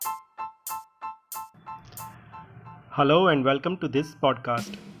Hello and welcome to this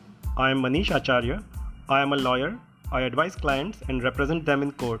podcast. I am Manish Acharya. I am a lawyer. I advise clients and represent them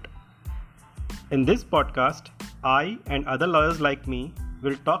in court. In this podcast, I and other lawyers like me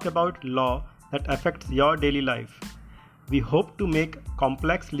will talk about law that affects your daily life. We hope to make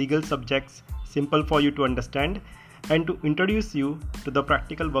complex legal subjects simple for you to understand and to introduce you to the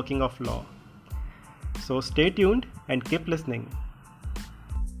practical working of law. So stay tuned and keep listening.